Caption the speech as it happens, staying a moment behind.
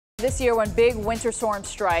This year, when big winter storm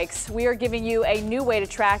strikes, we are giving you a new way to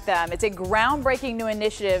track them. It's a groundbreaking new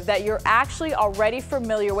initiative that you're actually already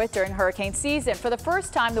familiar with during hurricane season. For the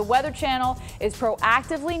first time, the Weather Channel is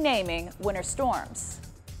proactively naming winter storms.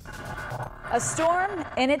 A storm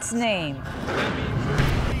in its name.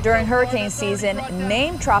 During hurricane season,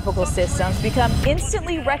 named tropical systems become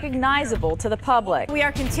instantly recognizable to the public. We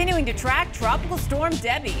are continuing to track Tropical Storm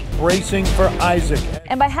Debbie. Bracing for Isaac.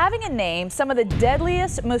 And by having a name, some of the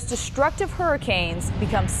deadliest, most destructive hurricanes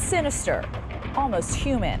become sinister, almost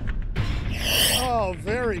human. Oh,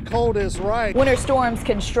 very cold is right. Winter storms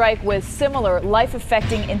can strike with similar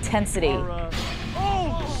life-affecting intensity.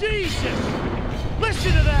 Oh, Jesus!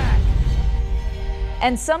 Listen to that!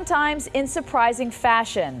 And sometimes in surprising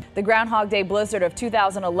fashion. The Groundhog Day blizzard of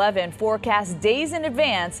 2011 forecast days in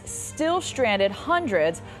advance still stranded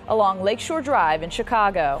hundreds along Lakeshore Drive in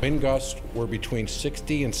Chicago. Wind gusts were between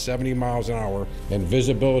 60 and 70 miles an hour, and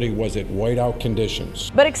visibility was at whiteout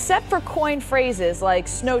conditions. But except for coined phrases like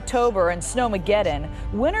Snowtober and Snowmageddon,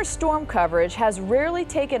 winter storm coverage has rarely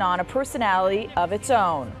taken on a personality of its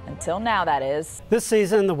own. Until now, that is. This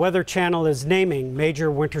season, the Weather Channel is naming major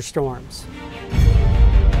winter storms.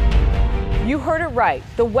 You heard it right.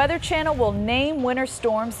 The Weather Channel will name winter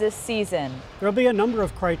storms this season. There'll be a number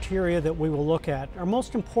of criteria that we will look at. Our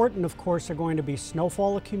most important, of course, are going to be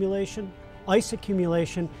snowfall accumulation, ice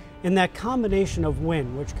accumulation, and that combination of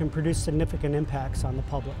wind, which can produce significant impacts on the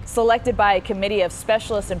public. Selected by a committee of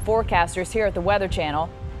specialists and forecasters here at the Weather Channel,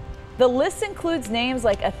 the list includes names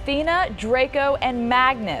like Athena, Draco, and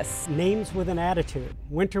Magnus. Names with an attitude.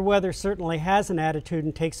 Winter weather certainly has an attitude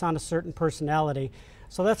and takes on a certain personality.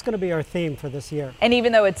 So that's going to be our theme for this year. And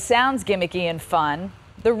even though it sounds gimmicky and fun,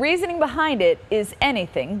 the reasoning behind it is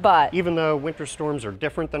anything but. Even though winter storms are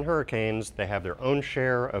different than hurricanes, they have their own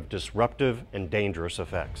share of disruptive and dangerous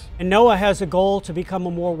effects. And NOAA has a goal to become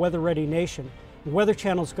a more weather-ready nation. The Weather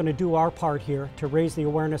Channel is going to do our part here to raise the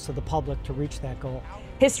awareness of the public to reach that goal.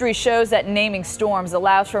 History shows that naming storms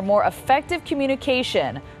allows for more effective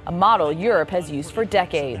communication, a model Europe has used for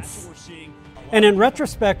decades. And in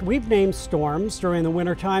retrospect, we've named storms during the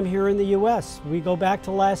wintertime here in the U.S. We go back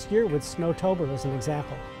to last year with Snowtober as an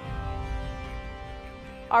example.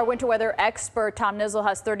 Our winter weather expert, Tom Nizzle,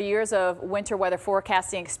 has 30 years of winter weather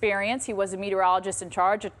forecasting experience. He was a meteorologist in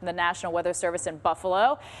charge at the National Weather Service in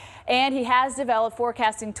Buffalo, and he has developed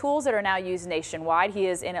forecasting tools that are now used nationwide. He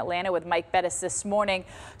is in Atlanta with Mike Bettis this morning.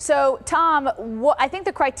 So, Tom, I think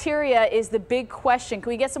the criteria is the big question. Can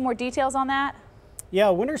we get some more details on that? Yeah,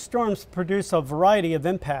 winter storms produce a variety of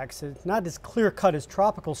impacts. It's not as clear-cut as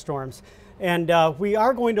tropical storms. And we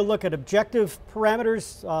are going to look at objective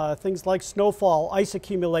parameters, things like snowfall, ice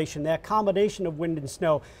accumulation, that combination of wind and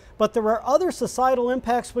snow. But there are other societal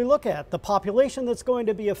impacts we look at. The population that's going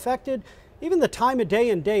to be affected, even the time of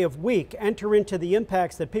day and day of week enter into the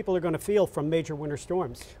impacts that people are going to feel from major winter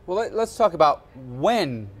storms. Well, let's talk about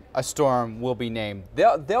when a storm will be named.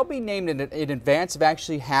 They'll be named in advance of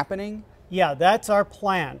actually happening. Yeah, that's our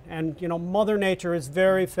plan. And, you know, Mother Nature is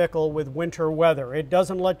very fickle with winter weather. It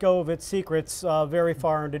doesn't let go of its secrets very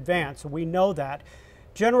far in advance. We know that.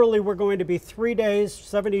 Generally, we're going to be 3 days,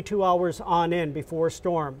 72 hours on in before a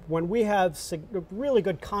storm, when we have really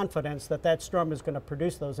good confidence that that storm is going to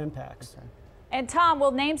produce those impacts. Okay. And Tom,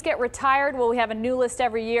 will names get retired? Will we have a new list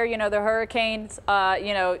every year? You know, the hurricanes,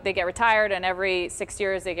 you know, they get retired and every 6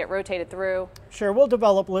 years they get rotated through. Sure, we'll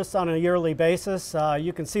develop lists on a yearly basis.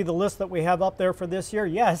 You can see the list that we have up there for this year.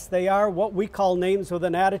 Yes, they are what we call names with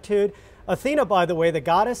an attitude. Athena, by the way, the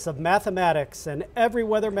goddess of mathematics, and every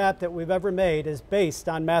weather map that we've ever made is based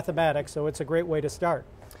on mathematics, so it's a great way to start.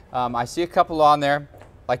 I see a couple on there,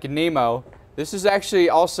 like a Nemo. This is actually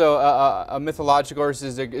also a mythological, or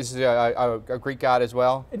is a Greek god as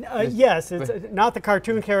well? Yes, it's not the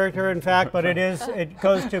cartoon character, in fact, but it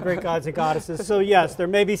goes to Greek gods and goddesses. So yes, there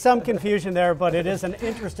may be some confusion there, but it is an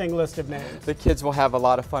interesting list of names. The kids will have a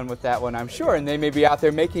lot of fun with that one, I'm sure, and they may be out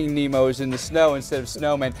there making Nemos in the snow instead of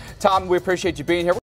snowmen. Tom, we appreciate you being here.